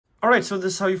Alright, so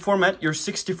this is how you format your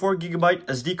 64GB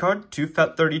SD card to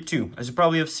FAT32. As you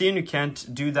probably have seen, you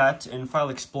can't do that in File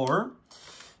Explorer.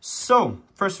 So,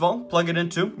 first of all, plug it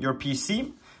into your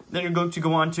PC. Then you're going to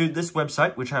go on to this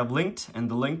website, which I have linked in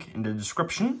the link in the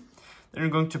description. Then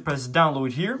you're going to press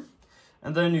download here.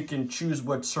 And then you can choose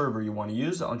what server you want to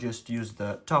use. I'll just use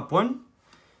the top one.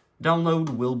 Download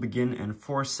will begin in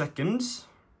 4 seconds.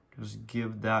 Just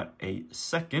give that a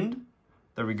second.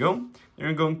 There we go. Then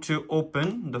you're going to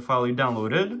open the file you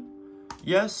downloaded.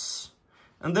 Yes.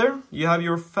 And there you have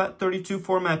your FAT32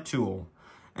 format tool.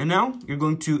 And now you're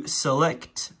going to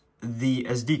select the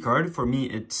SD card. For me,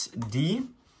 it's D.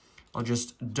 I'll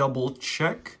just double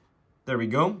check. There we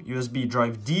go. USB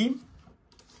drive D.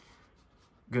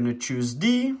 Gonna choose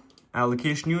D.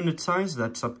 Allocation unit size,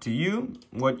 that's up to you.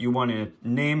 What you want to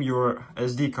name your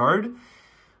SD card.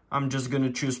 I'm just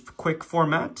gonna choose quick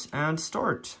format and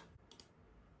start.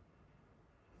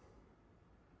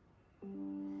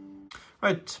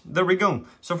 Right, there we go.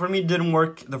 So for me, it didn't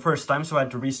work the first time, so I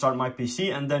had to restart my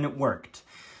PC, and then it worked.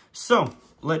 So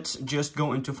let's just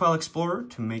go into File Explorer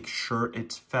to make sure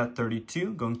it's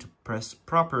FAT32. Going to press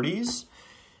Properties.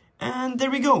 And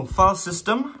there we go, File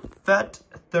System,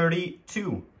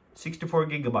 FAT32,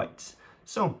 64GB.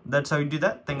 So that's how you do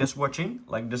that. Thank you guys for watching.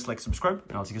 Like, dislike, subscribe,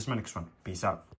 and I'll see you guys in my next one. Peace out.